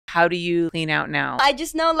How do you clean out now? I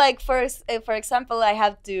just know, like, for example, I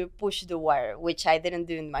have to push the water, which I didn't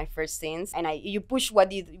do in my first scenes. And you push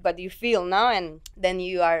what you feel, no? And then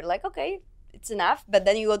you are like, okay, it's enough. But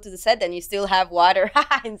then you go to the set and you still have water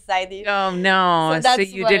inside you. Oh, no. So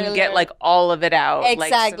you didn't get like all of it out.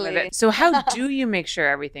 Exactly. Like, some of it. So how do you make sure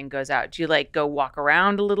everything goes out? Do you like go walk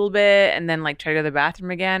around a little bit and then like try to go to the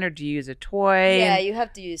bathroom again? Or do you use a toy? Yeah, you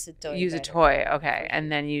have to use a toy. Use a toy. Okay.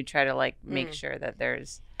 And then you try to like make sure that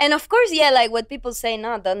there's... And of course, yeah, like what people say,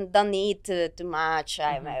 no, don't eat too much.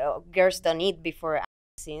 Girls don't eat before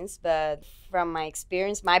scenes, but from my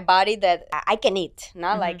experience, my body, that I can eat.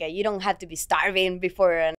 Not like you don't have to be starving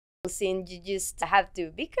before a scene. You just have to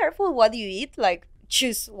be careful what you eat. Like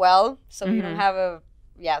choose well, so you don't have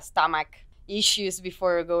stomach issues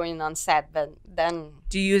before going on set. But then,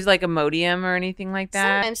 do you use like Imodium or anything like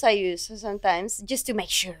that? Sometimes I use, sometimes just to make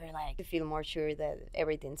sure, like to feel more sure that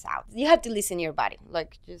everything's out. You have to listen to your body,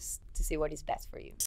 like just to see what is best for you.